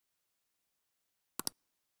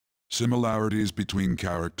Similarities between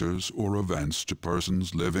characters or events to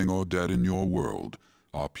persons living or dead in your world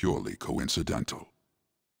are purely coincidental.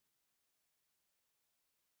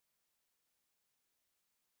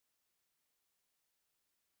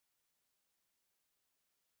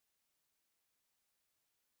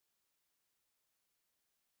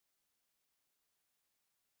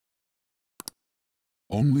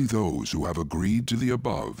 Only those who have agreed to the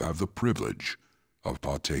above have the privilege of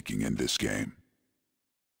partaking in this game.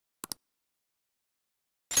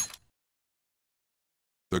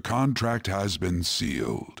 The contract has been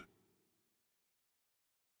sealed.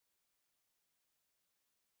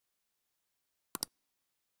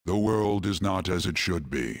 The world is not as it should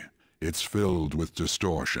be. It's filled with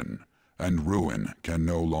distortion, and ruin can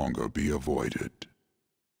no longer be avoided.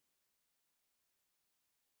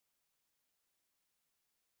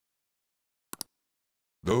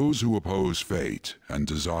 Those who oppose fate and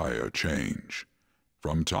desire change.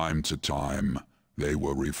 From time to time, they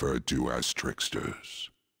were referred to as tricksters.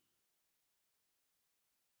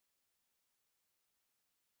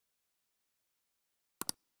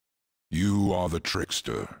 You are the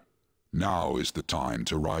trickster. Now is the time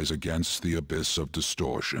to rise against the abyss of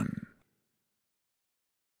distortion.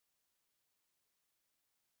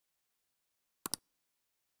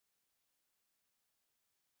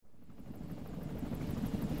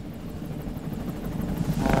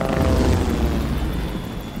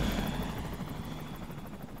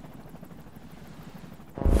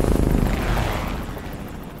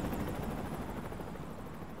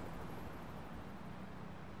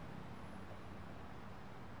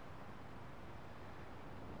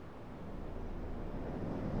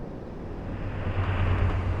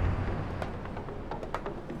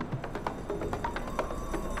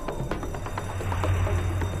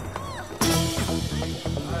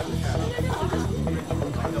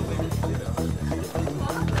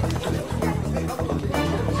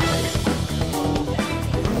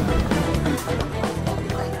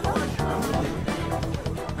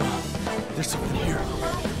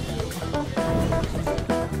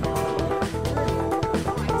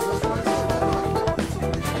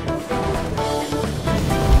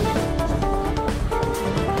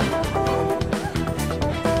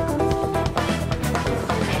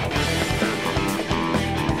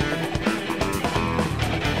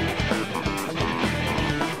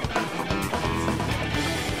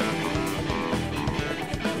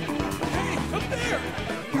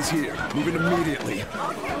 Here, moving immediately.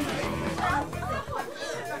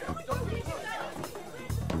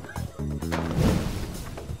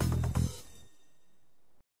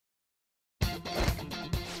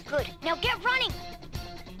 Good. Now get running!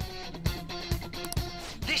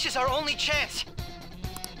 This is our only chance!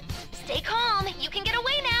 Stay calm. You can get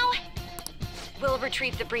away now. We'll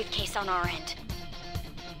retrieve the briefcase on our end.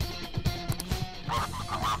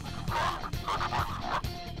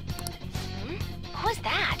 What was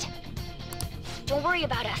that? Don't worry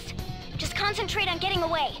about us. Just concentrate on getting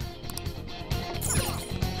away.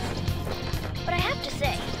 But I have to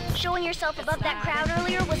say, showing yourself above that crowd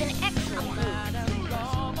earlier was an excellent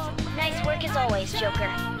move. Nice work as always,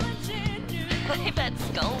 Joker. I bet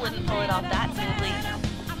Skull wouldn't pull it off that smoothly.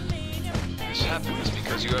 This happens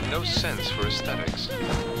because you have no sense for aesthetics.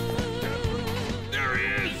 There he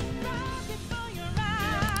is!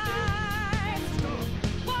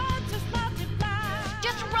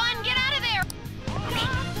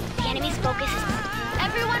 Enemy's focus is...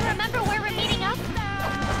 Everyone remember where we're meeting up?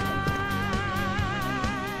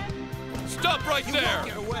 Stop right there!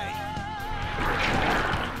 Get away!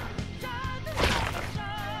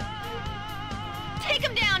 Take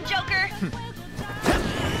him down, Joker!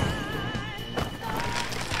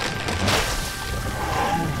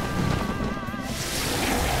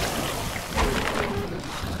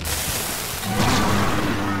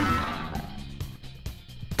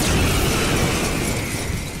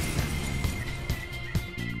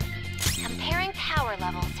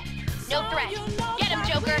 Levels. No threat. Get him,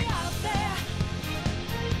 Joker!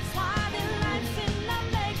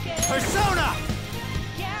 Persona!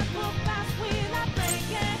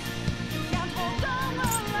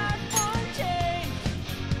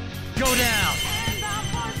 Go down!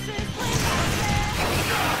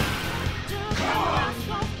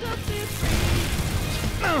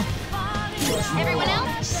 Everyone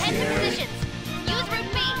else, head to positions. Use route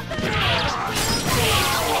B. Pull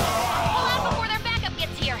out before their backup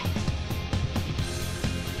gets here.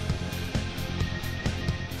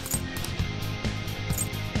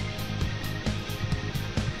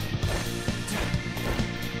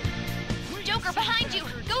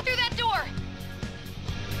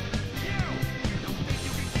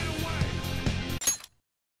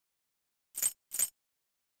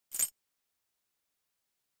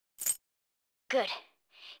 Good.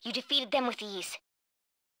 You defeated them with ease.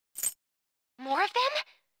 More of them?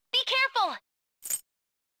 Be careful!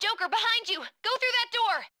 Joker, behind you! Go through that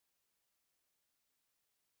door!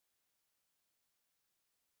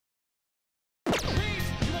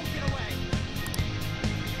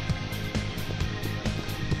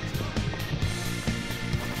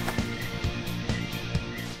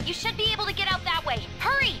 You should be able to get out that way.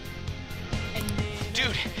 Hurry!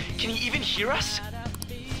 Dude, can you even hear us?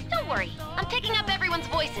 Don't worry. I'm picking up everyone's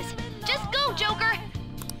voices. Just go, Joker!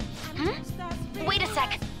 Wait a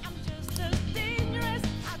sec.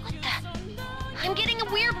 What the? I'm getting a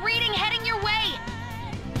weird reading heading your way!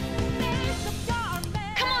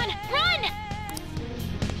 Come on, run!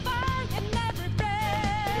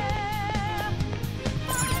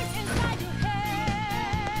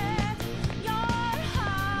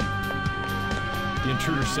 The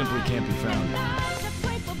intruder simply can't be found.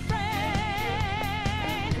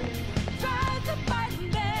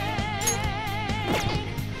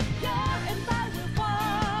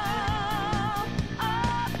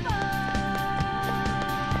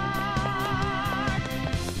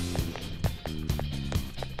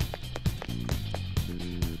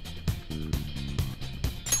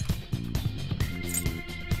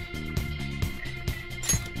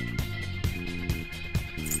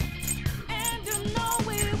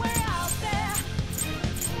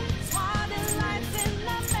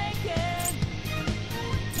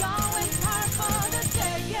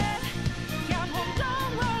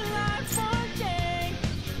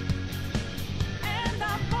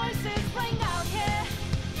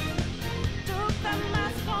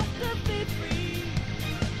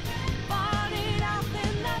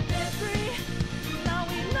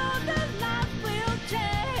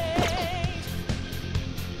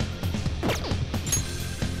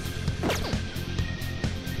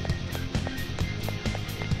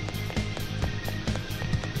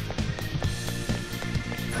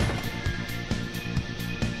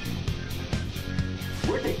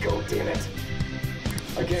 Where'd they go, damn it?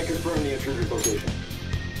 I can't confirm the intruder's location.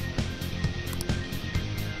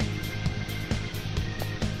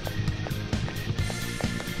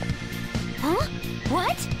 Huh?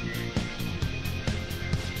 What?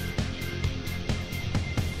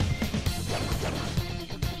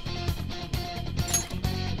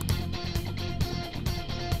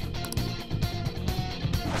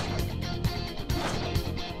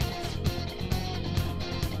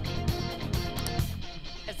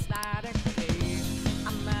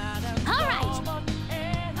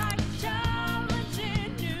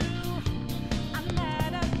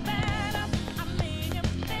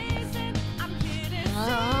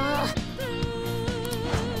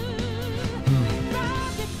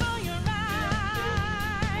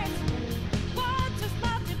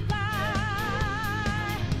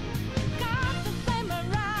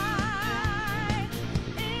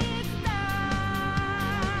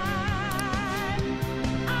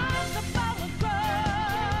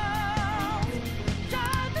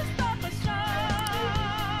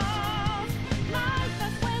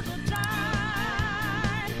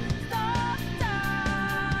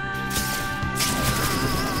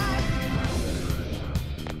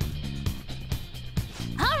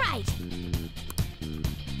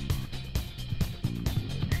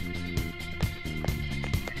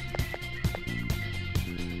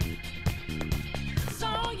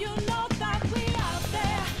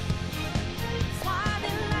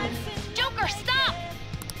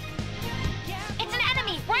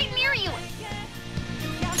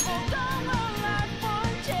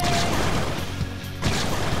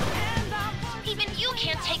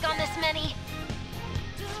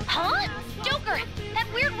 Huh? Joker! That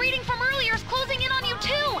weird reading from earlier is closing in on you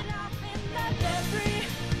too!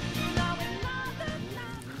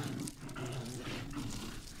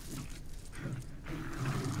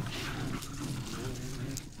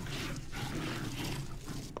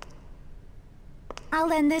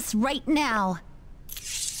 I'll end this right now.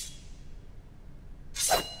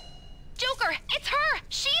 Joker! It's her!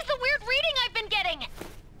 She's the weird reading I've been getting!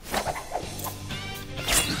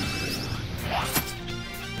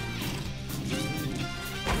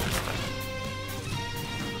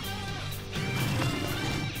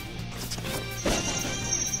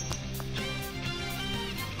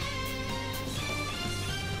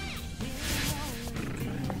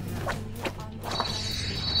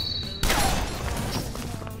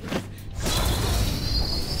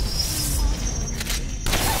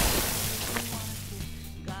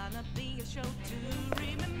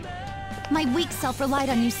 My weak self relied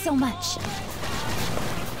on you so much.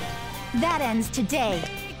 That ends today.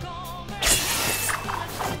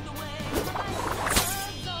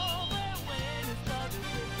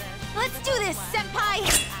 Senpai!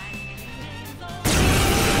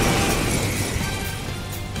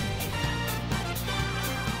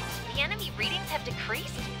 The enemy readings have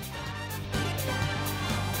decreased?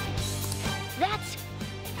 That's...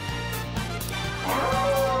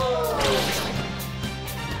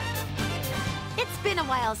 It's been a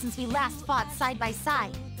while since we last fought side by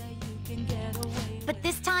side. But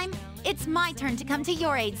this time, it's my turn to come to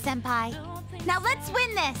your aid, Senpai. Now let's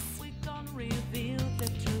win this! We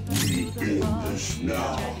end this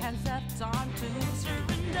now.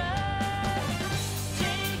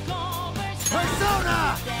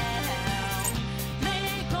 Persona!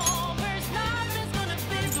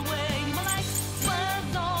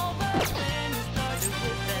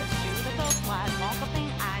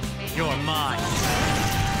 You're mine.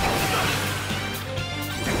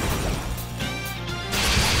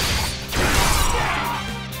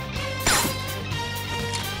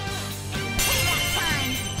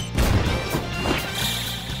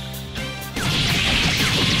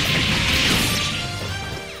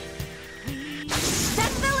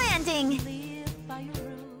 That's the landing!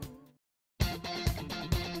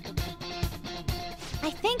 I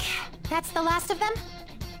think that's the last of them.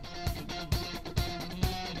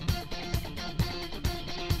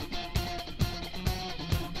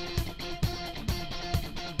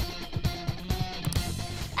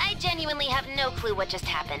 I genuinely have no clue what just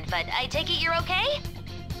happened, but I take it you're okay?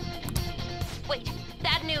 Wait,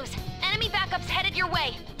 bad news. Enemy backup's headed your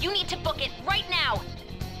way. You need to book it right now.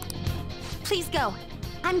 Please go.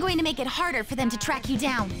 I'm going to make it harder for them to track you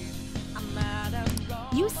down.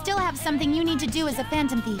 You still have something you need to do as a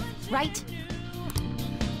Phantom Thief, right?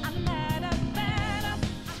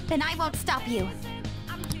 Then I won't stop you.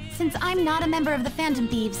 Since I'm not a member of the Phantom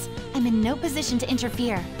Thieves, I'm in no position to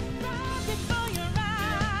interfere.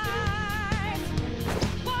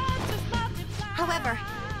 However,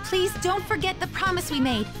 please don't forget the promise we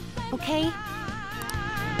made, okay?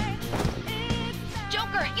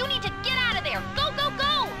 Joker, you need to get out of there. Go, go,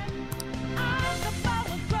 go!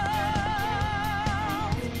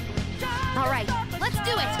 All right, let's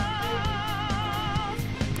do it!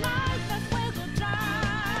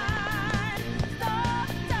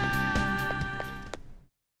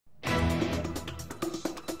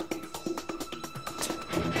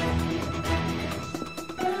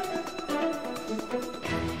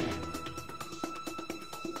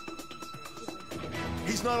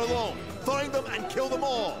 He's not alone. Find them and kill them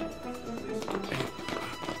all.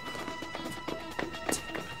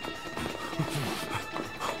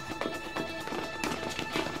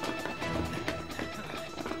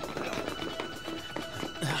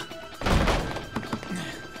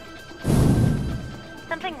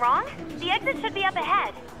 Something wrong? The exit should be up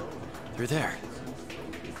ahead. You're there.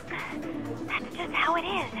 That's just how it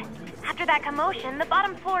is. After that commotion, the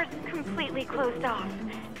bottom floor's completely closed off.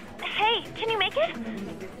 Hey, can you make it?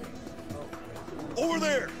 Over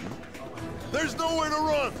there! There's nowhere to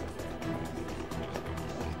run!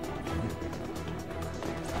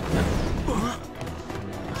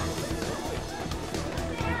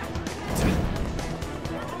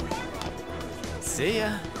 See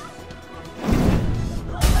ya.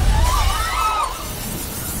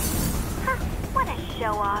 Huh, what a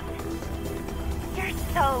show-off. You're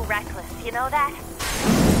so reckless, you know that?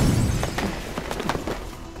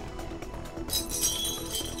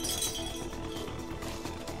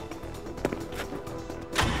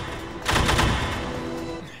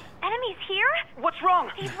 Enemies here? What's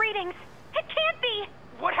wrong? These readings. It can't be!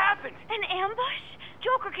 What happened? An ambush?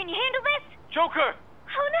 Joker, can you handle this? Joker!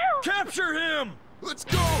 Oh no! Capture him! Let's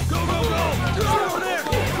go! Go, go, go! Get over there!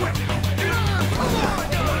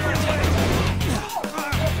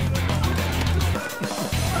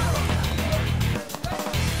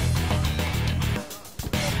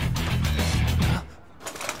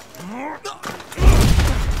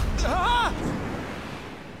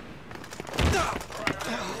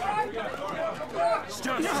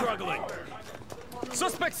 Stop struggling!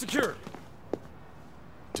 Suspect secure!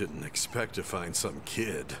 Didn't expect to find some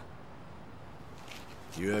kid.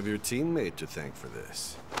 You have your teammate to thank for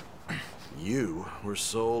this. You were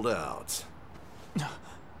sold out.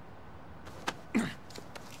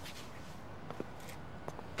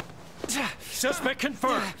 Suspect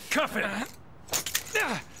confirmed. Cuff it!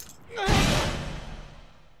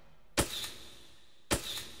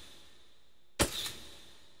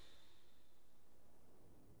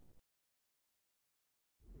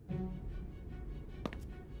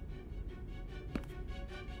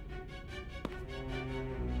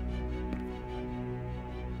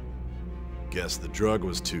 Guess the drug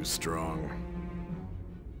was too strong.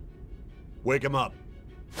 Wake him up.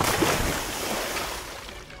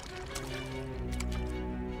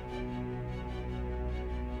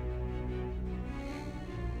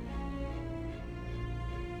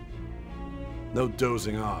 No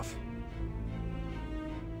dozing off.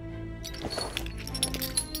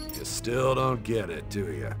 You still don't get it,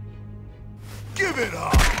 do you? Give it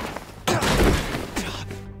up!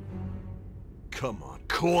 Come on,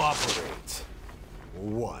 cooperate.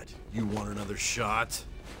 What? You want another shot?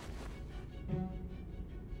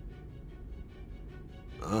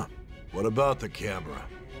 Huh? What about the camera?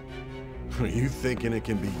 Are you thinking it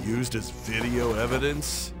can be used as video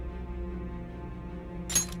evidence?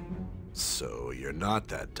 So you're not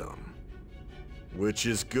that dumb. Which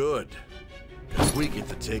is good, because we get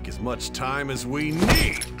to take as much time as we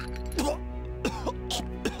need.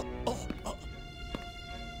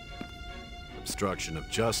 Obstruction of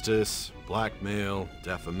justice, blackmail,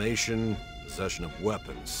 defamation, possession of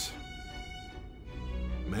weapons.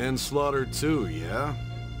 Manslaughter too, yeah?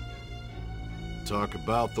 Talk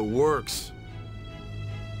about the works.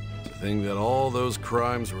 To think that all those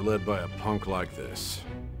crimes were led by a punk like this.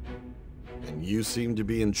 And you seem to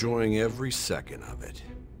be enjoying every second of it.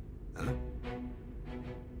 Huh?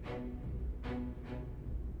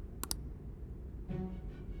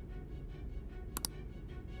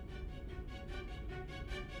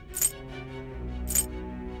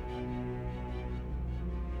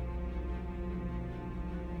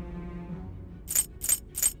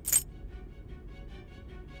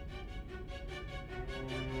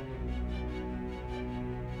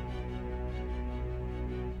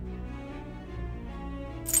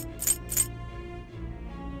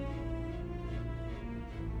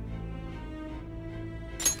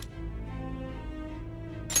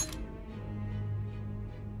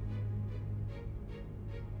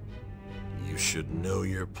 You should know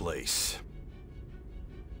your place.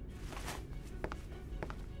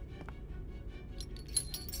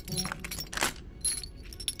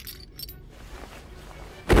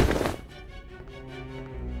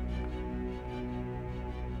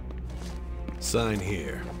 Sign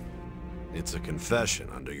here. It's a confession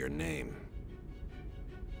under your name.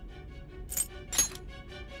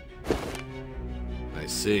 I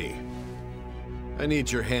see. I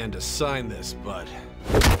need your hand to sign this, but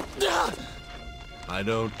I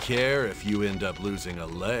don't care if you end up losing a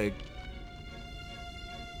leg.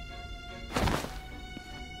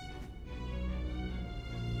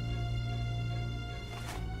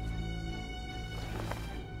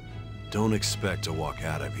 Don't expect to walk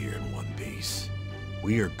out of here in one piece.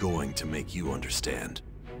 We are going to make you understand.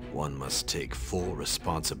 One must take full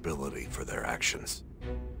responsibility for their actions.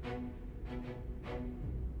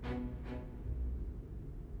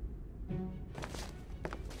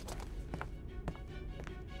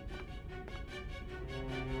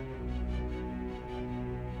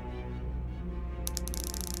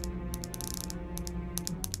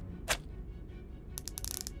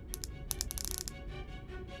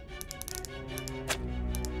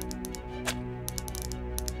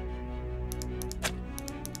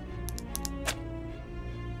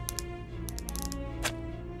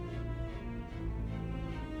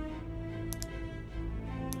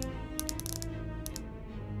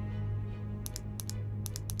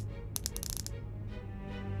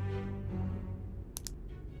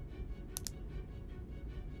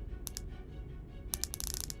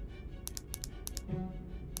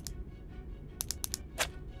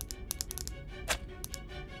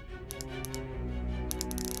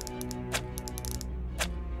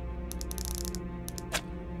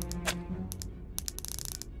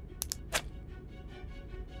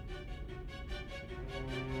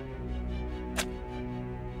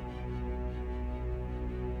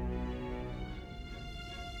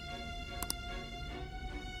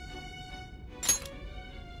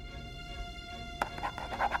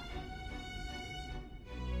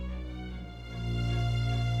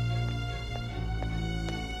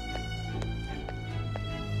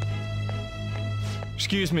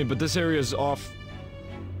 Excuse me, but this area's off.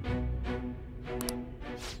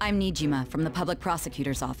 I'm Nijima from the Public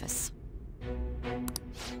Prosecutor's Office.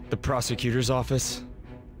 The prosecutor's office?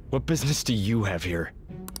 What business do you have here?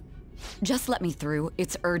 Just let me through.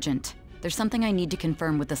 It's urgent. There's something I need to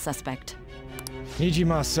confirm with the suspect.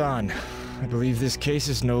 Nijima-san, I believe this case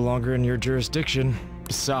is no longer in your jurisdiction.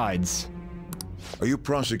 Besides... Are you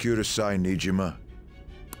Prosecutor Sai Nijima?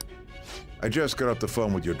 I just got off the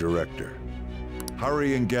phone with your director.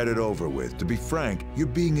 Hurry and get it over with. To be frank, you're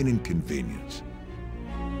being an inconvenience.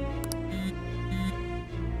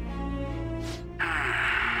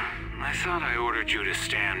 I thought I ordered you to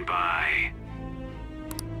stand by.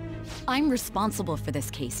 I'm responsible for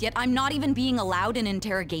this case, yet I'm not even being allowed an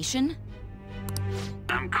interrogation?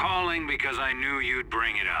 I'm calling because I knew you'd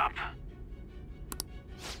bring it up.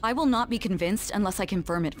 I will not be convinced unless I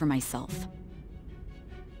confirm it for myself.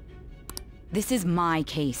 This is my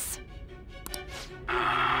case.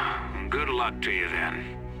 Good luck to you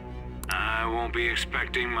then. I won't be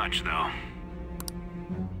expecting much, though.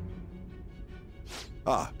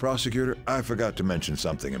 Ah, Prosecutor, I forgot to mention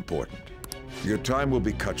something important. Your time will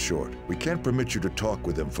be cut short. We can't permit you to talk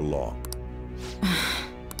with him for long.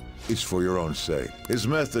 It's for your own sake. His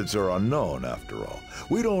methods are unknown, after all.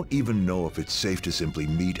 We don't even know if it's safe to simply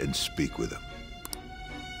meet and speak with him.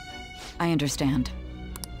 I understand.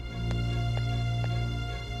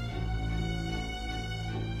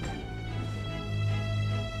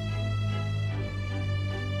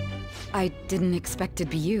 I didn't expect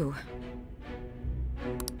it'd be you.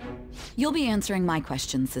 You'll be answering my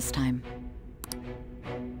questions this time.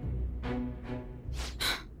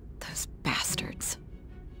 Those bastards.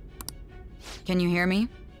 Can you hear me?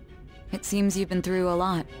 It seems you've been through a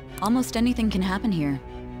lot. Almost anything can happen here.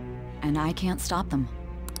 And I can't stop them.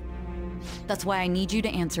 That's why I need you to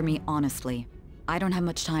answer me honestly. I don't have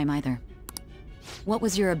much time either. What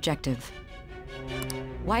was your objective?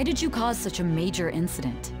 Why did you cause such a major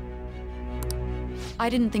incident? I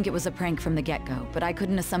didn't think it was a prank from the get-go, but I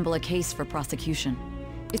couldn't assemble a case for prosecution.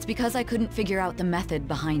 It's because I couldn't figure out the method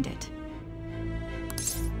behind it.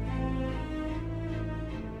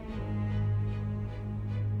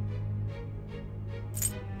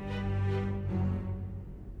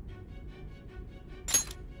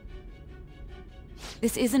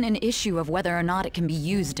 This isn't an issue of whether or not it can be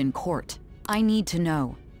used in court. I need to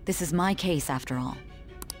know. This is my case, after all.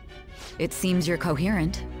 It seems you're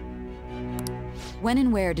coherent. When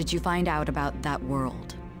and where did you find out about that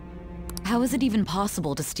world? How is it even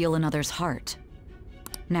possible to steal another's heart?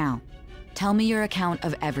 Now, tell me your account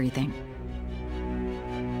of everything.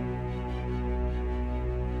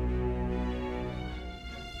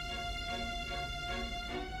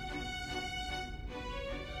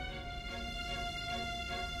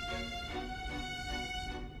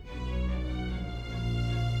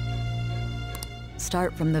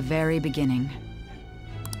 Start from the very beginning.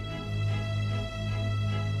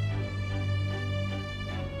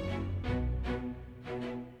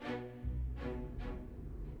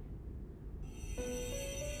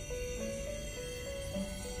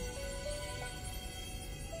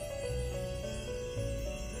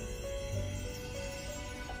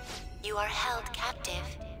 You are held captive.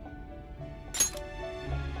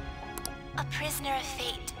 A prisoner of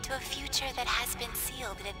fate to a future that has been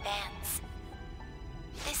sealed in advance.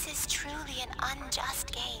 This is truly an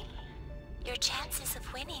unjust game. Your chances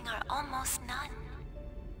of winning are almost none.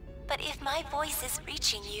 But if my voice is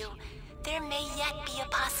reaching you, there may yet be a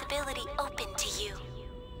possibility open to you.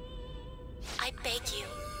 I beg you,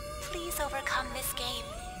 please overcome this game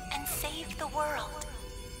and save the world.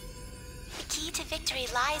 The key to victory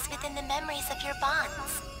lies within the memories of your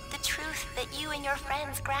bonds, the truth that you and your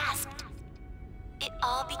friends grasped. It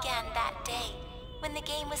all began that day, when the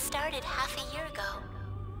game was started half a year ago.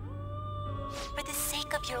 For the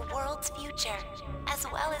sake of your world's future, as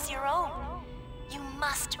well as your own, you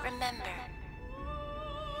must remember.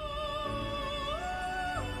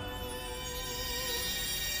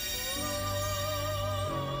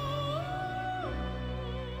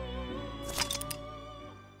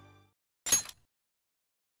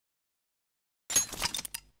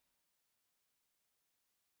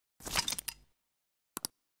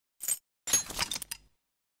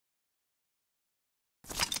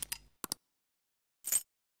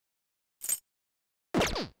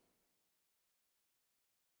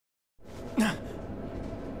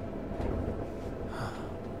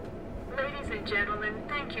 Gentlemen,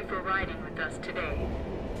 thank you for riding with us today.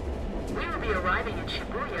 We will be arriving in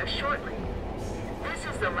Shibuya shortly. This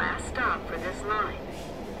is the last stop for this line.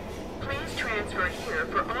 Please transfer here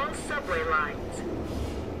for all subway lines.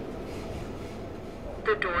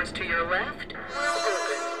 The doors to your left will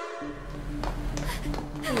open.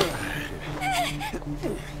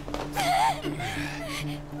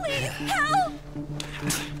 Please help!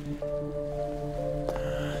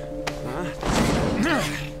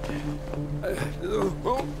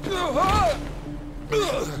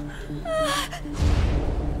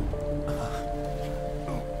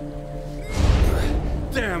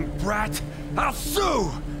 Damn brat! I'll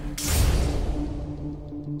sue!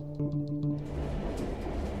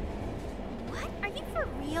 What? Are you for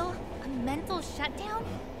real? A mental shutdown?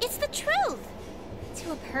 It's the truth!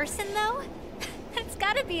 To a person, though? It's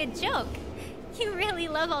gotta be a joke. You really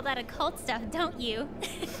love all that occult stuff, don't you?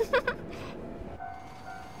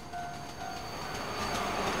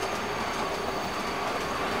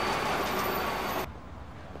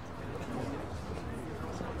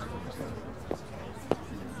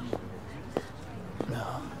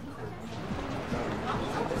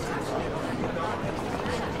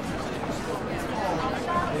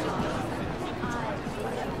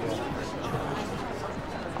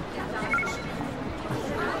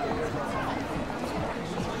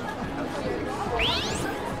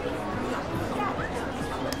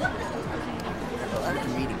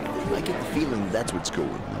 I get the feeling that's what's going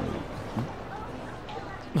on.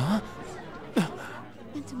 Huh?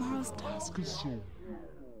 And tomorrow's task is so...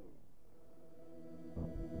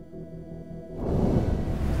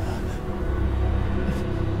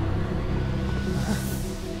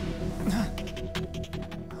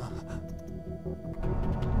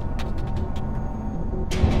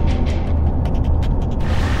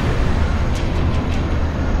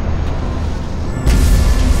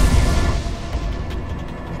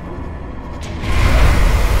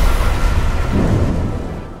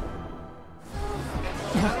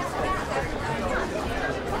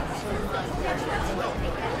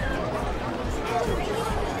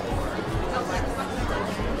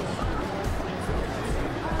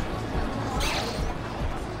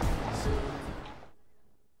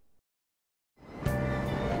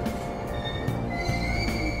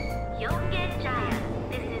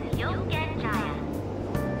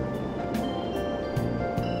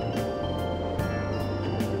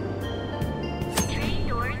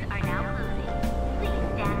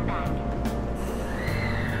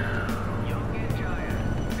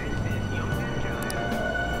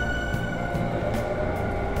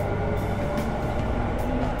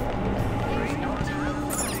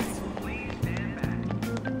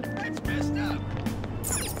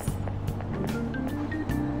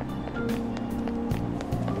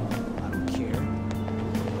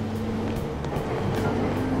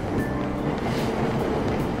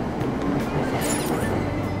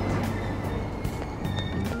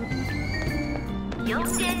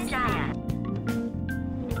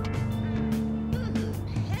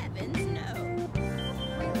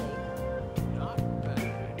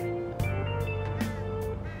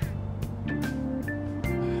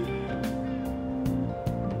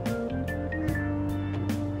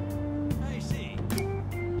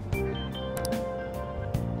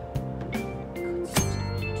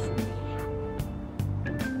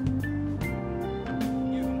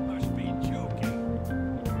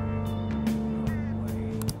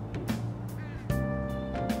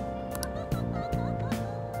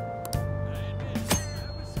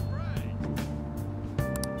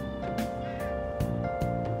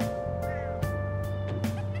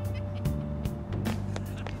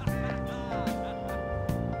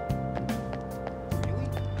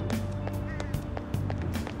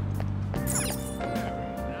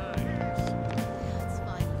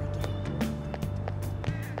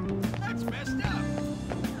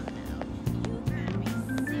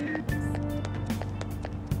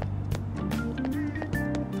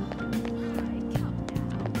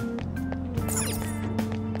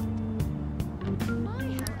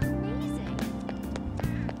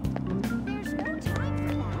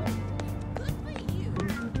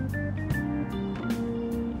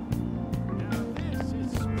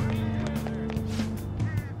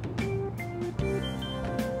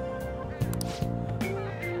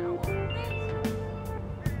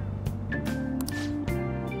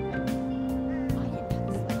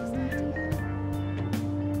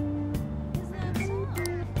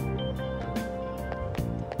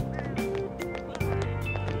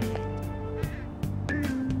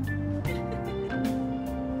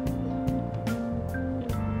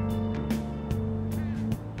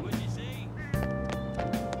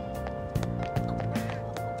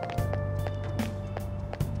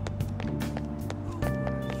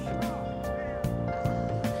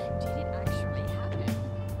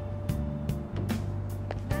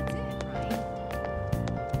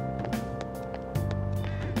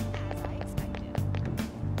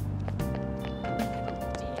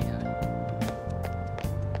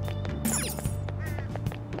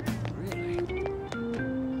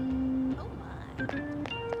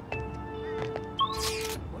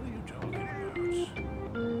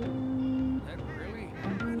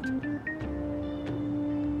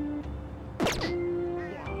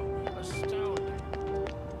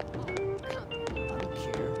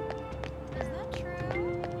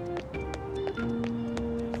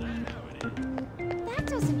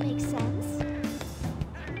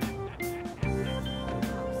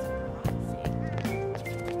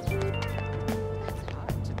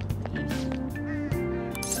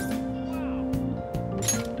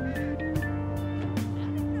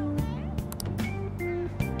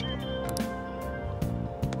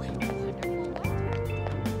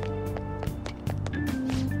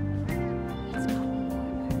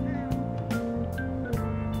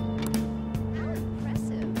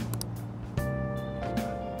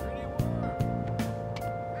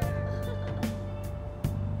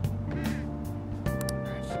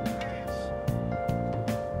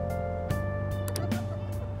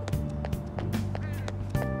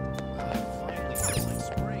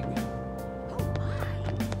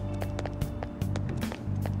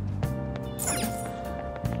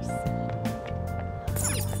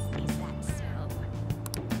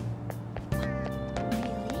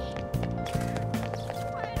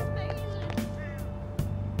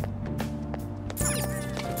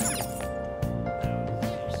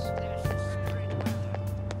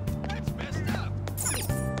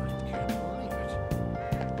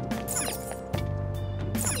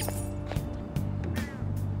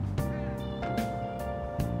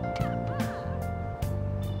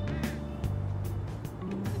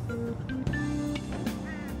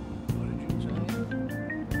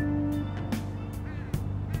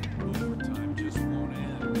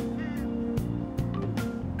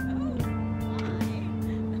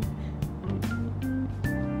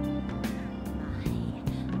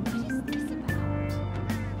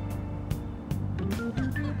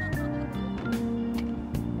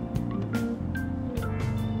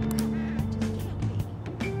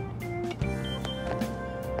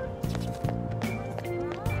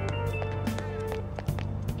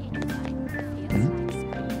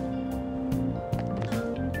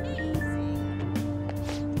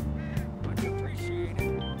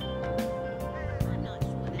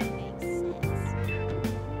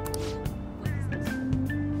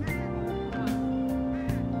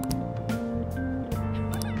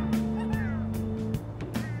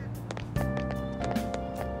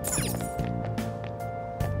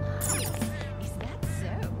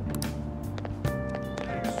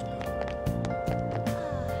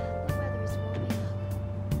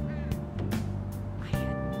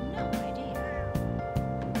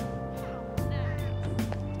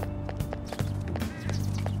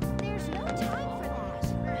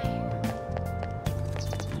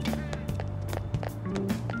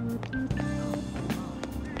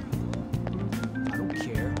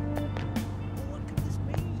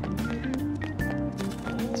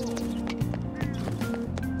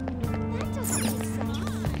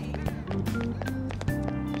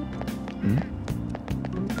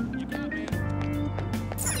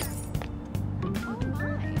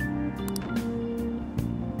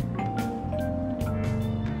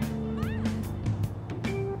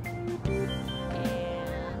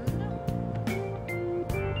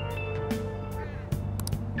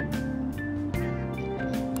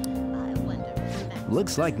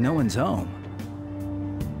 Looks like no one's home.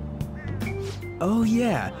 Oh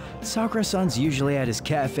yeah, Sakura-san's usually at his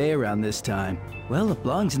cafe around this time. Well, it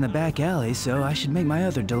belongs in the back alley, so I should make my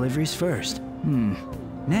other deliveries first.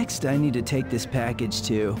 Next, I need to take this package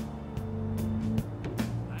to...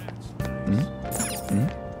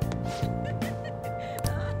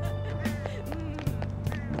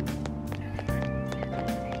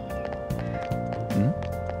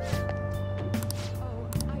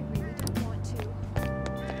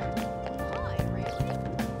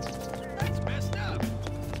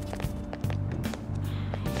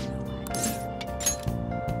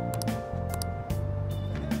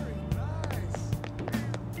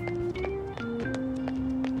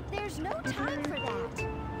 There's no time for that.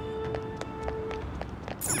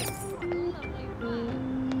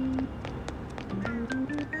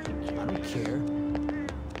 I don't care.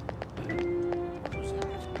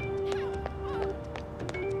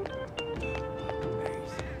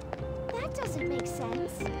 That doesn't make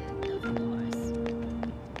sense.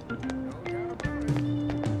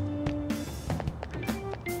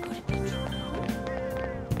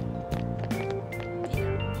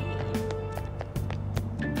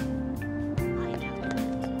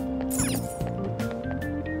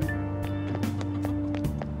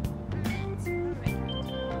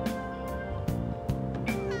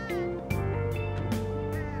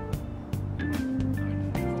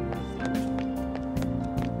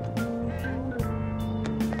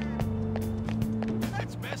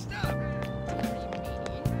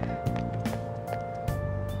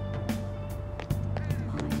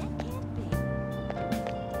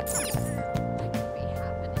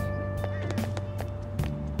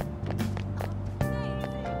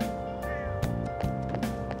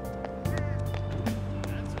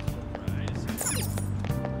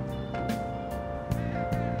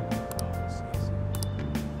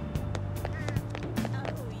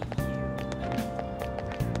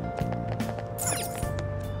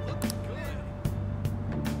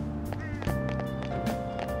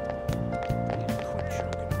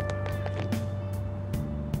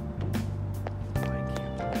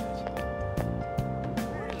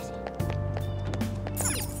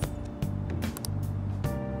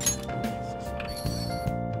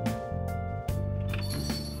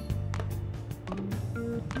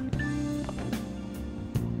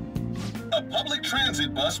 A public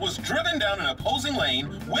transit bus was driven down an opposing lane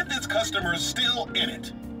with its customers still in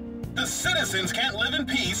it. The citizens can't live in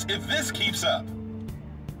peace if this keeps up.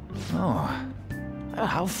 Oh,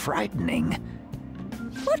 how frightening.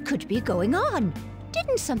 What could be going on?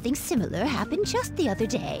 Didn't something similar happen just the other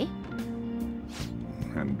day?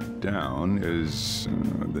 And down is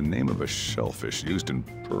the name of a shellfish used in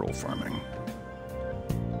pearl farming.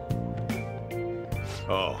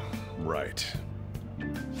 Oh, right.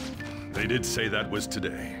 They did say that was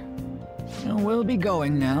today. We'll be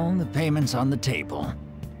going now. The payment's on the table.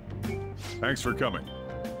 Thanks for coming.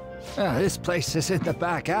 This place is in the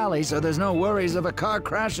back alley, so there's no worries of a car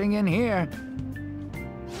crashing in here.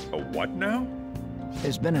 A what now?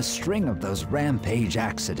 There's been a string of those rampage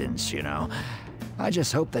accidents, you know. I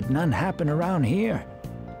just hope that none happen around here.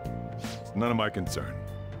 It's none of my concern.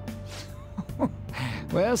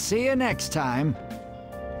 We'll see you next time.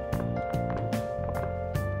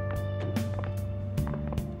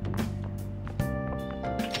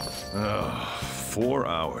 Ugh, 4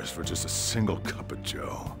 hours for just a single cup of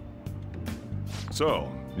joe.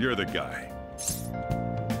 So, you're the guy.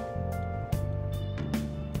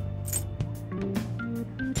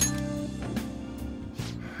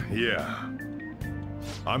 Yeah.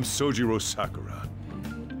 I'm Sojiro Sakura.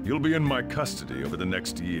 You'll be in my custody over the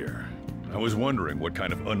next year. I was wondering what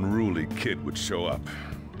kind of unruly kid would show up.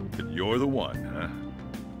 But you're the one, huh?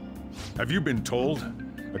 Have you been told?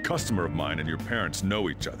 A customer of mine and your parents know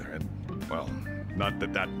each other, and, well, not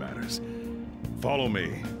that that matters. Follow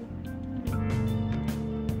me.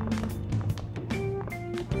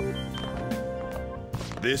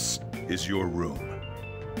 This is your room.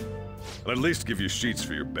 I'll at least give you sheets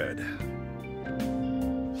for your bed.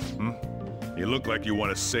 You look like you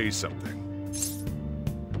want to say something.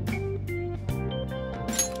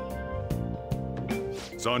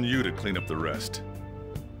 It's on you to clean up the rest.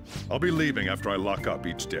 I'll be leaving after I lock up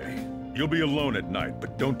each day. You'll be alone at night,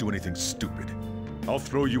 but don't do anything stupid. I'll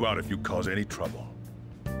throw you out if you cause any trouble.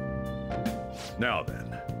 Now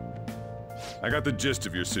then, I got the gist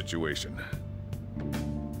of your situation.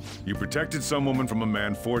 You protected some woman from a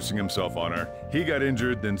man forcing himself on her. He got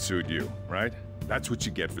injured, then sued you, right? That's what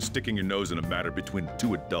you get for sticking your nose in a matter between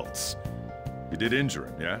two adults. You did injure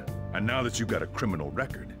him, yeah? And now that you've got a criminal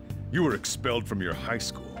record, you were expelled from your high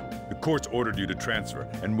school. The courts ordered you to transfer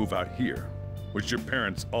and move out here. which your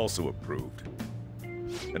parents also approved.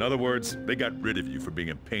 In other words, they got rid of you for being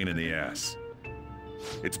a pain in the ass.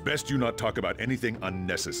 It's best you not talk about anything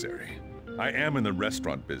unnecessary. I am in the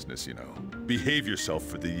restaurant business, you know. Behave yourself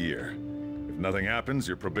for the year. If nothing happens,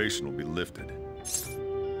 your probation will be lifted.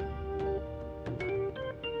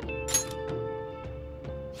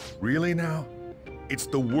 Really now? It's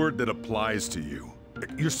the word that applies to you.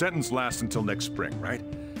 Your sentence lasts until next spring, right?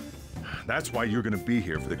 That's why you're gonna be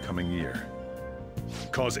here for the coming year.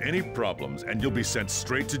 Cause any problems and you'll be sent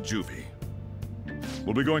straight to juvie.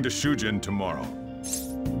 We'll be going to Shujin tomorrow.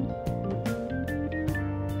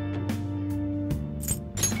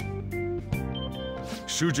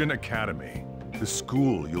 Shujin Academy, the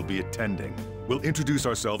school you'll be attending. We'll introduce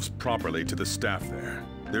ourselves properly to the staff there.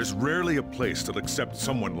 There's rarely a place that'll accept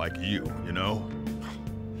someone like you, you know?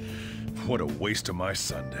 What a waste of my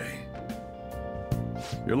Sunday.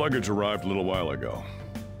 Your luggage arrived a little while ago.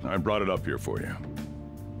 I brought it up here for you.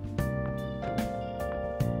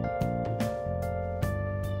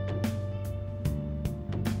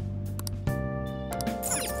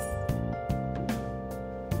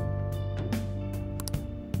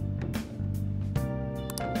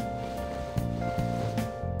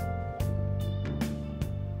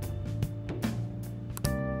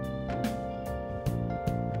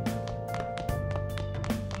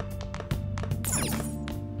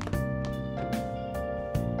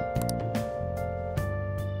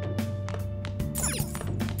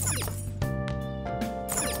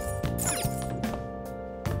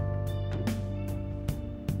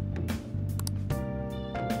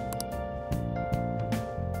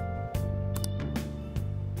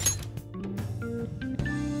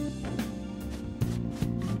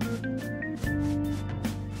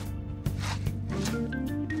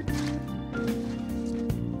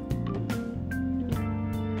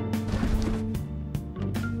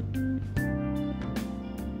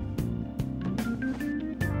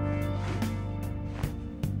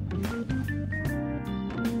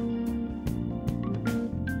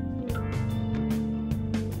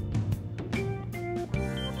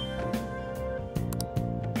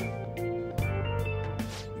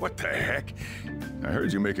 What the heck? I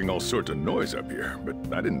heard you making all sorts of noise up here, but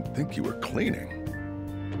I didn't think you were cleaning.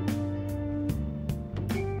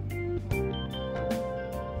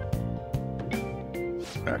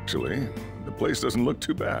 Actually, the place doesn't look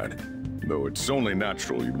too bad. Though it's only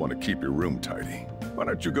natural you'd want to keep your room tidy. Why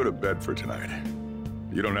don't you go to bed for tonight?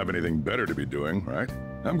 You don't have anything better to be doing, right?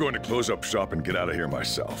 I'm going to close up shop and get out of here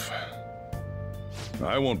myself.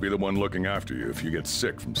 I won't be the one looking after you if you get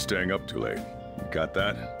sick from staying up too late. You got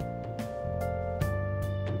that?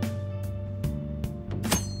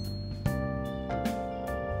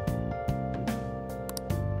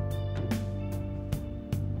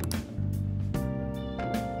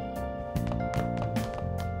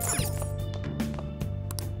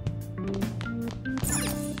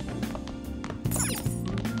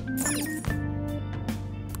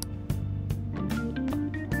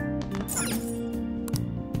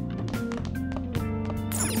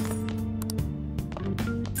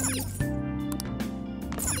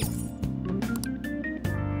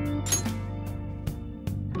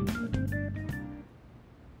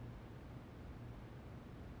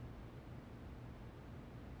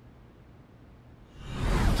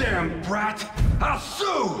 Damn brat! I'll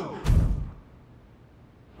sue!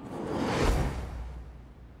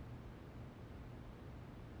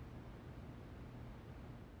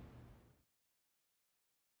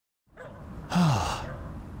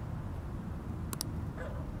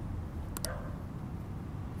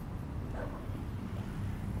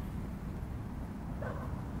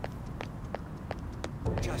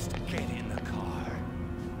 Just get in the car.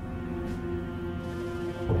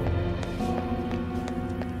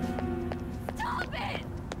 Stop it!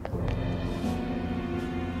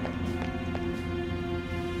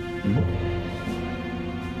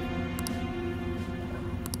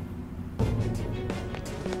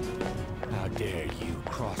 How dare you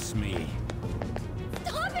cross me?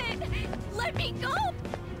 Stop it! Let me go!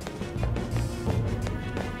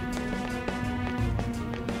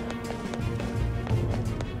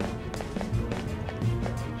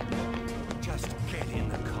 Just get in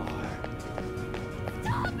the car.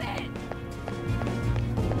 Stop it!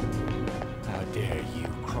 How dare you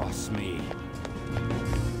cross me?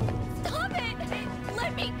 Stop it!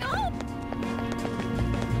 Let me go!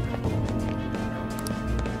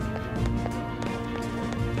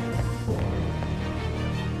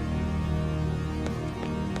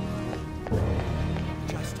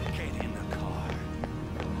 Just get in the car.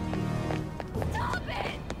 Stop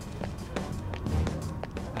it!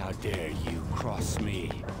 How dare you cross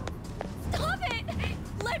me? Stop it!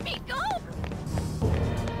 Let me go!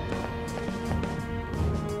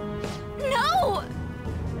 No!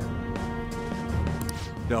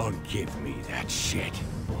 Don't give me that shit.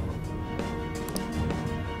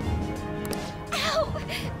 Ow!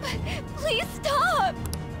 Please stop!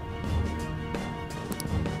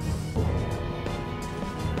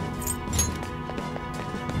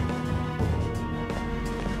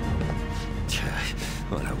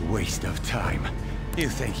 What a waste of time. You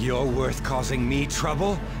think you're worth causing me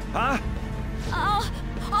trouble? Huh?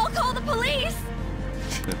 I'll call the police!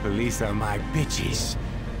 The police are my bitches.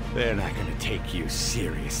 They're not gonna take you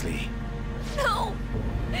seriously. No!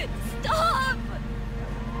 Stop!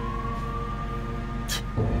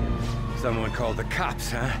 Someone called the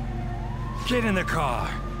cops, huh? Get in the car!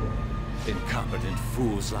 Incompetent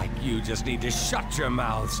fools like you just need to shut your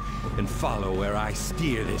mouths and follow where I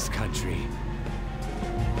steer this country.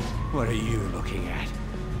 What are you looking at?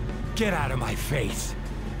 Get out of my face!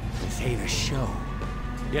 This ain't a show.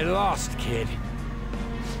 Get lost, kid.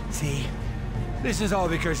 See? This is all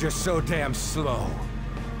because you're so damn slow.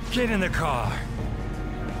 Get in the car!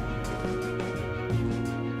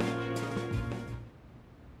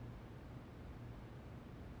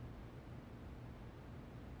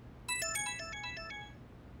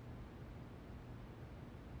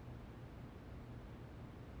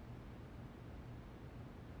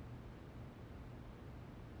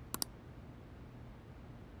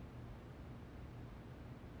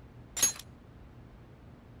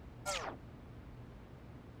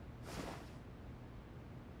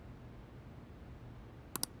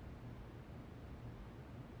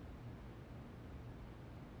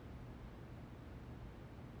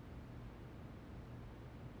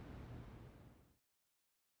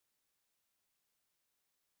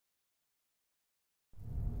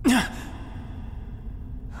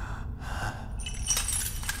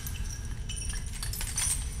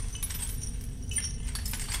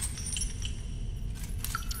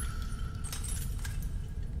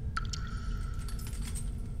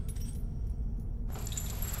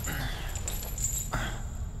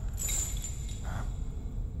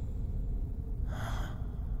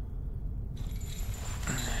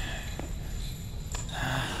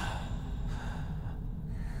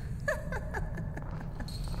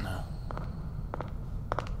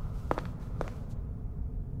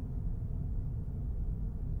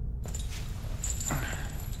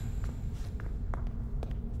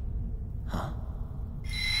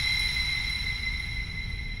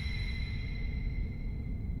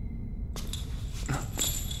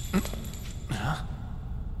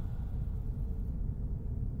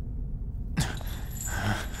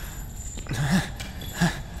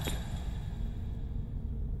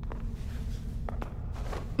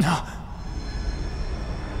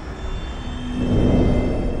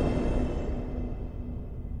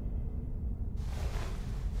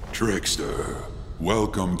 Trickster,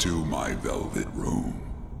 welcome to my velvet room.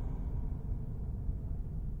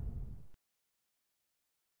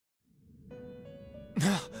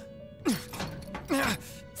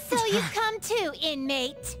 So you've come too,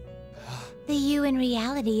 inmate. The you in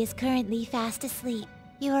reality is currently fast asleep.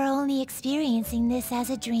 You are only experiencing this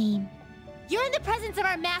as a dream. You're in the presence of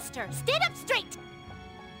our master. Stand up straight!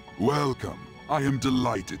 Welcome. I am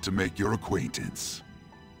delighted to make your acquaintance.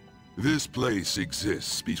 This place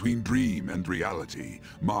exists between dream and reality,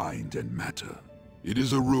 mind and matter. It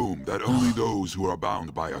is a room that only those who are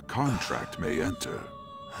bound by a contract may enter.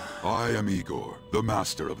 I am Igor, the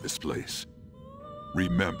master of this place.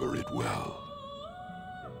 Remember it well.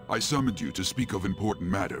 I summoned you to speak of important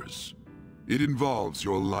matters. It involves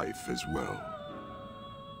your life as well.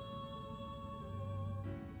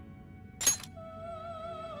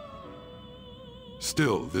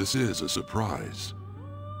 Still, this is a surprise.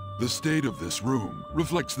 The state of this room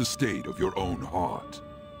reflects the state of your own heart.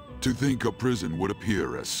 To think a prison would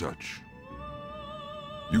appear as such.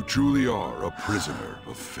 You truly are a prisoner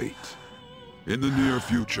of fate. In the near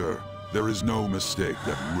future, there is no mistake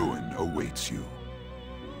that ruin awaits you.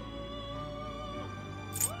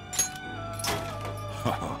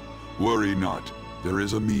 Haha, worry not. There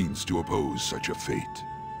is a means to oppose such a fate.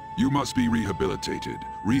 You must be rehabilitated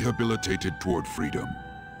toward freedom.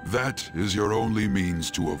 That is your only means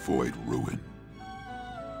to avoid ruin.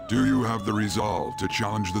 Do you have the resolve to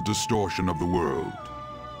challenge the distortion of the world?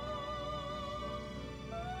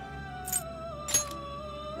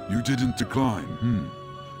 You didn't decline,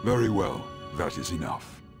 Very well, that is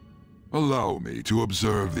enough. Allow me to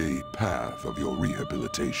observe the path of your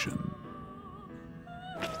rehabilitation.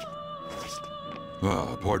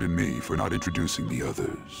 Pardon me for not introducing the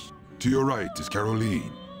others. To your right is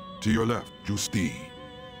Caroline. To your left, Justine.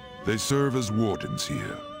 They serve as wardens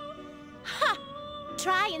here. Ha!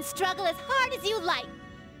 Try and struggle as hard as you like.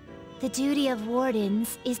 The duty of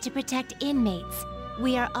wardens is to protect inmates.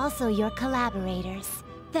 We are also your collaborators.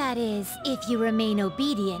 That is, if you remain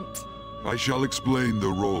obedient. I shall explain the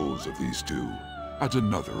roles of these two at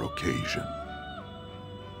another occasion.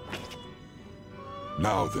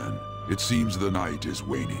 Now then, it seems the night is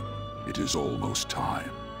waning. It is almost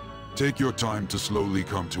time. Take your time to slowly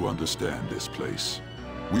come to understand this place.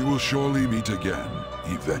 We will surely meet again,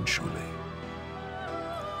 eventually.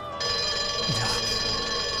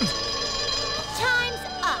 Time's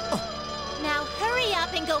up! Now hurry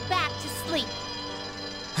up and go back to sleep.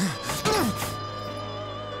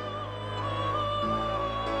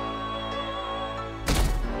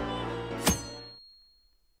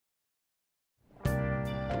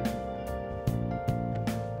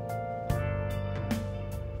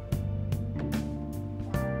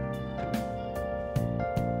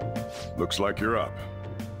 Looks like you're up.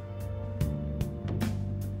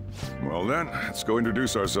 Well then, let's go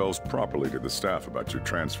introduce ourselves properly to the staff about your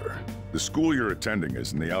transfer. The school you're attending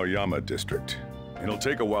is in the Aoyama district. It'll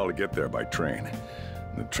take a while to get there by train.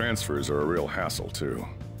 The transfers are a real hassle too.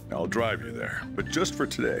 I'll drive you there, but just for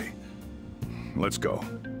today. Let's go.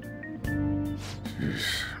 Jeez,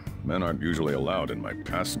 men aren't usually allowed in my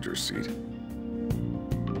passenger seat.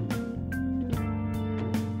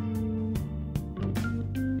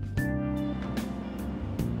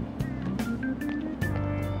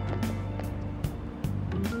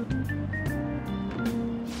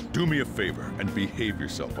 Do me a favor and behave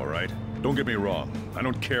yourself, all right? Don't get me wrong. I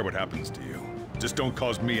don't care what happens to you. Just don't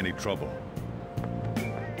cause me any trouble.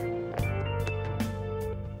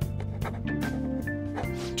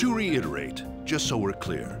 To reiterate, just so we're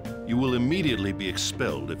clear, you will immediately be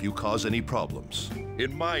expelled if you cause any problems.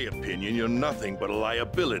 In my opinion, you're nothing but a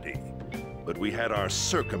liability. But we had our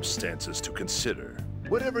circumstances to consider.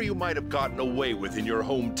 Whatever you might have gotten away with in your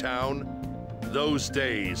hometown, those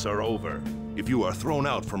days are over. If you are thrown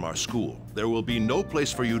out from our school, there will be no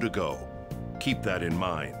place for you to go. Keep that in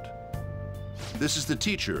mind. This is the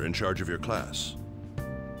teacher in charge of your class.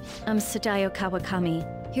 I'm Sadayo Kawakami.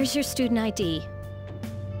 Here's your student ID.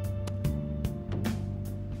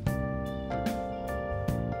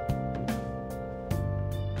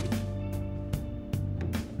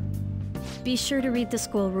 Be sure to read the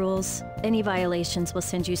school rules. Any violations will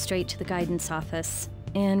send you straight to the guidance office.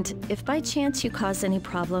 And if by chance you cause any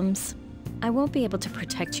problems, I won't be able to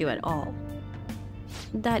protect you at all.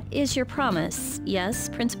 That is your promise, yes,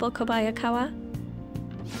 Principal Kobayakawa?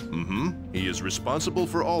 Mm-hmm. He is responsible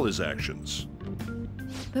for all his actions.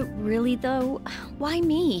 But really though, why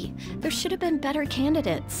me? There should have been better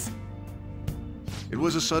candidates. It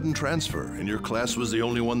was a sudden transfer, and your class was the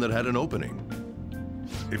only one that had an opening.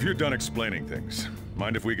 If you're done explaining things,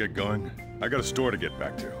 mind if we get going? I got a store to get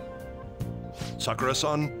back to.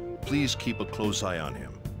 Sakura-san, please keep a close eye on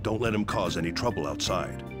him. Don't let him cause any trouble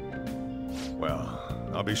outside. Well,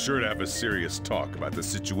 I'll be sure to have a serious talk about the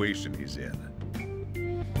situation he's in.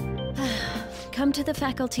 Come to the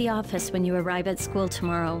faculty office when you arrive at school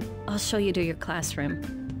tomorrow. I'll show you to your classroom.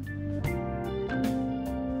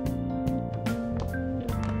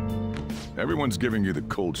 Everyone's giving you the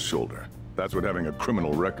cold shoulder. That's what having a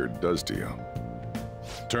criminal record does to you.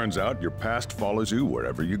 Turns out your past follows you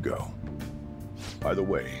wherever you go. By the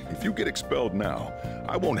way, if you get expelled now,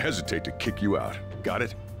 I won't hesitate to kick you out. Got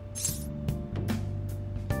it?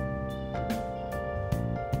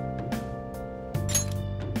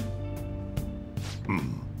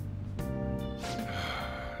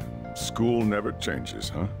 School never changes,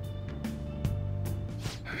 huh?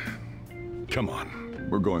 Come on,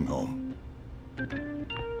 we're going home.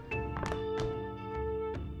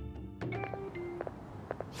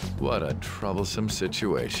 What a troublesome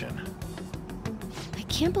situation. I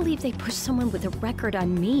can't believe they pushed someone with a record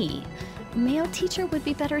on me. A male teacher would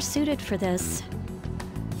be better suited for this.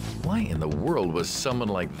 Why in the world was someone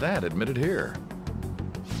like that admitted here?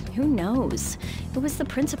 Who knows? It was the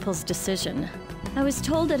principal's decision. I was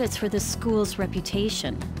told that it's for the school's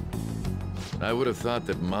reputation. I would have thought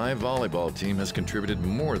that my volleyball team has contributed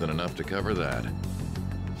more than enough to cover that.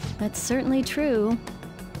 That's certainly true.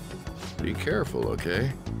 Be careful,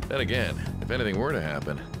 okay? Then again, if anything were to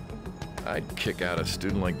happen, I'd kick out a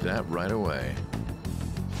student like that right away.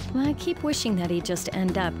 Well, I keep wishing that he'd just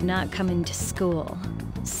end up not coming to school.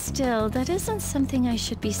 Still, that isn't something I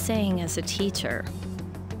should be saying as a teacher.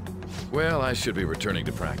 Well, I should be returning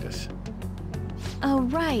to practice. Oh,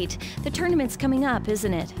 right. The tournament's coming up,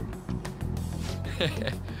 isn't it?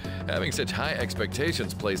 Having such high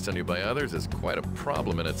expectations placed on you by others is quite a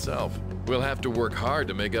problem in itself. We'll have to work hard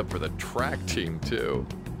to make up for the track team, too.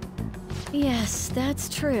 Yes, that's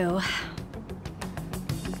true.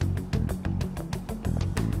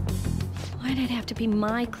 Why'd it have to be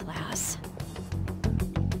my class?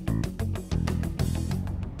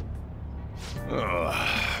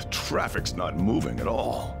 Traffic's not moving at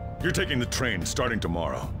all. You're taking the train starting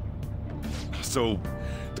tomorrow. So,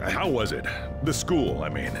 how was it? The school, I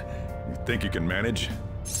mean. You think you can manage?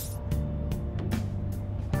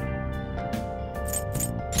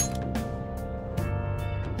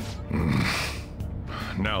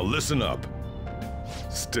 Now listen up.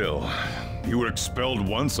 Still, you were expelled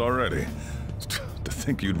once already. To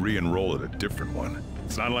think you'd re-enroll at a different one.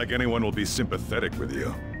 It's not like anyone will be sympathetic with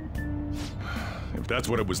you. If that's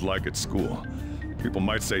what it was like at school, people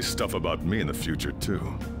might say stuff about me in the future, too.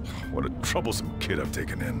 What a troublesome kid I've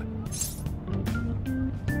taken in.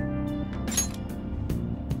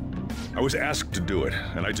 I was asked to do it,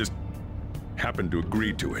 and I just happened to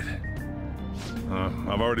agree to it.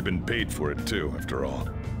 I've already been paid for it, too, after all.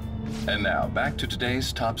 And now, back to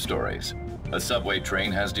today's top stories. A subway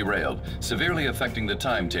train has derailed, severely affecting the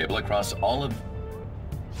timetable across all of...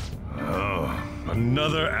 Oh,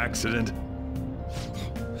 another accident?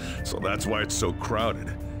 So that's why it's so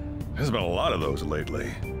crowded. There's been a lot of those lately.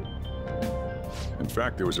 In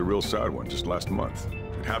fact, there was a real sad one just last month.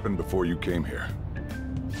 It happened before you came here.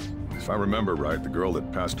 If I remember right, the girl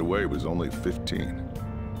that passed away was only 15.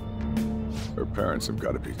 Her parents have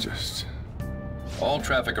got to be just... All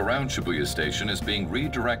traffic around Shibuya Station is being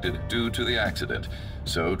redirected due to the accident,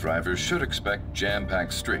 so drivers should expect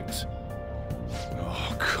jam-packed streets.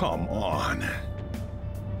 Oh, come on.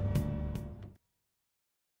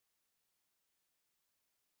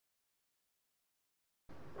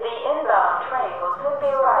 The inbound train will soon be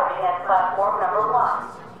arriving at platform number 1.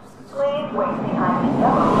 Please wait behind the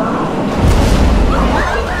yellow line.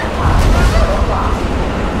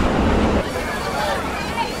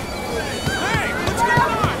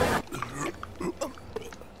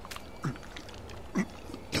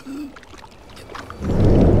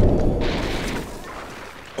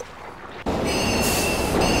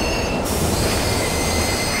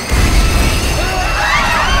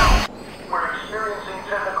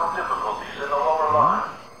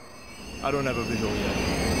 I don't have a visual yet.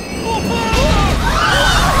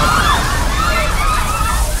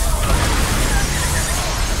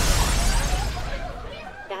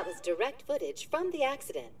 That was direct footage from the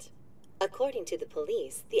accident. According to the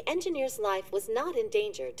police, the engineer's life was not in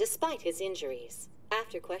danger despite his injuries.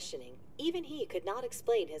 After questioning, even he could not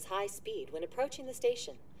explain his high speed when approaching the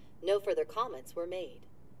station. No further comments were made.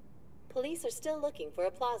 Police are still looking for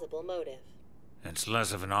a plausible motive. It's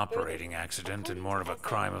less of an operating accident and more of a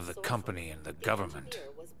crime of the company and the government.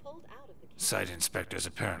 Site inspectors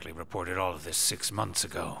apparently reported all of this 6 months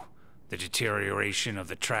ago. The deterioration of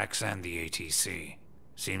the tracks and the ATC.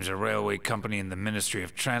 Seems a railway company and the Ministry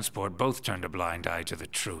of Transport both turned a blind eye to the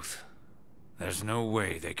truth. There's no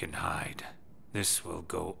way they can hide. This will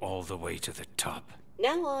go all the way to the top.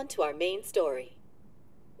 Now on to our main story.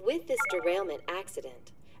 With this derailment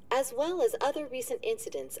accident, as well as other recent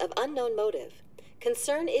incidents of unknown motive,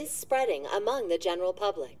 concern is spreading among the general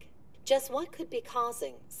public. Just what could be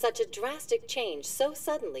causing such a drastic change so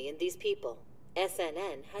suddenly in these people?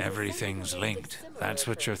 SNN has everything's linked. That's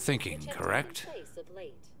what you're thinking, correct?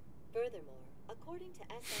 Furthermore, according to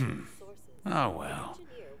SNN sources, Oh well.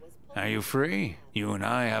 Are you free? You and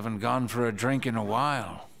I haven't gone for a drink in a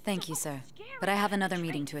while. Thank you, sir. But I have another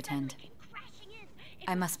meeting to attend.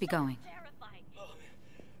 I must be going.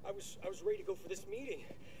 I was ready to go for this meeting,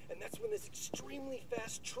 and that's when this extremely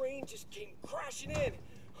fast train just came crashing in.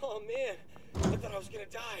 Oh man, I thought I was gonna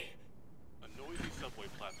die. A noisy subway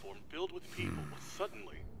platform filled with people was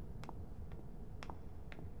suddenly...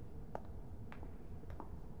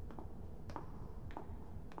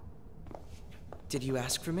 Did you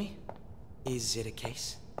ask for me? Is it a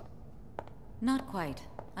case? Not quite.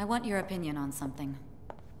 I want your opinion on something.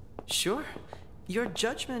 Sure. Your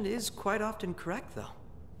judgment is quite often correct, though.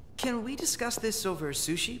 Can we discuss this over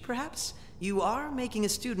sushi, perhaps? You are making a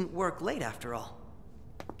student work late, after all.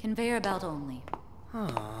 Conveyor belt only.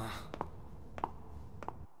 Huh.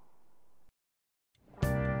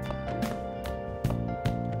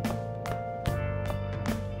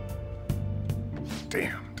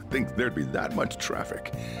 Damn, to think there'd be that much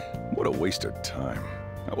traffic. What a waste of time.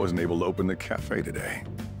 I wasn't able to open the cafe today.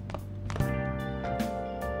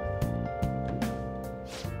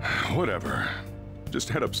 Whatever. Just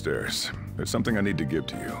head upstairs. There's something I need to give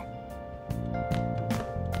to you.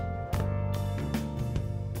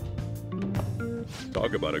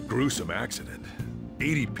 Talk about a gruesome accident.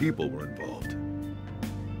 80 people were involved.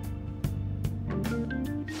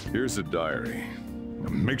 Here's a diary.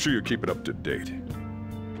 Make sure you keep it up to date.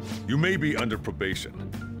 You may be under probation,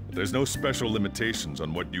 but there's no special limitations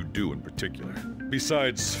on what you do in particular.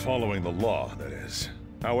 Besides following the law, that is.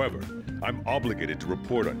 However, I'm obligated to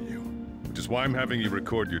report on you, which is why I'm having you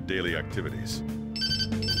record your daily activities.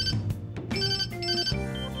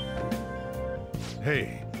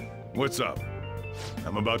 Hey, what's up?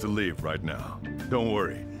 I'm about to leave right now. Don't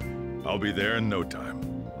worry. I'll be there in no time.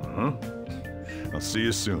 I'll see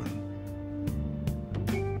you soon.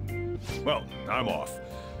 Well, I'm off.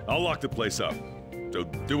 I'll lock the place up. So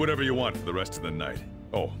do whatever you want for the rest of the night.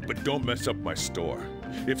 Oh, but don't mess up my store.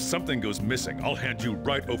 If something goes missing, I'll hand you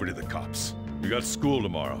right over to the cops. You got school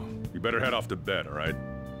tomorrow. You better head off to bed, all right?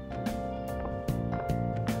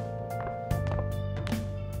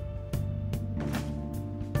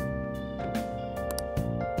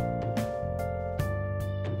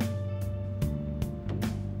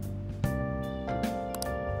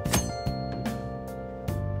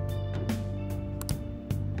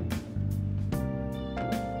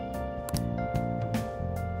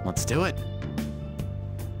 Let's do it.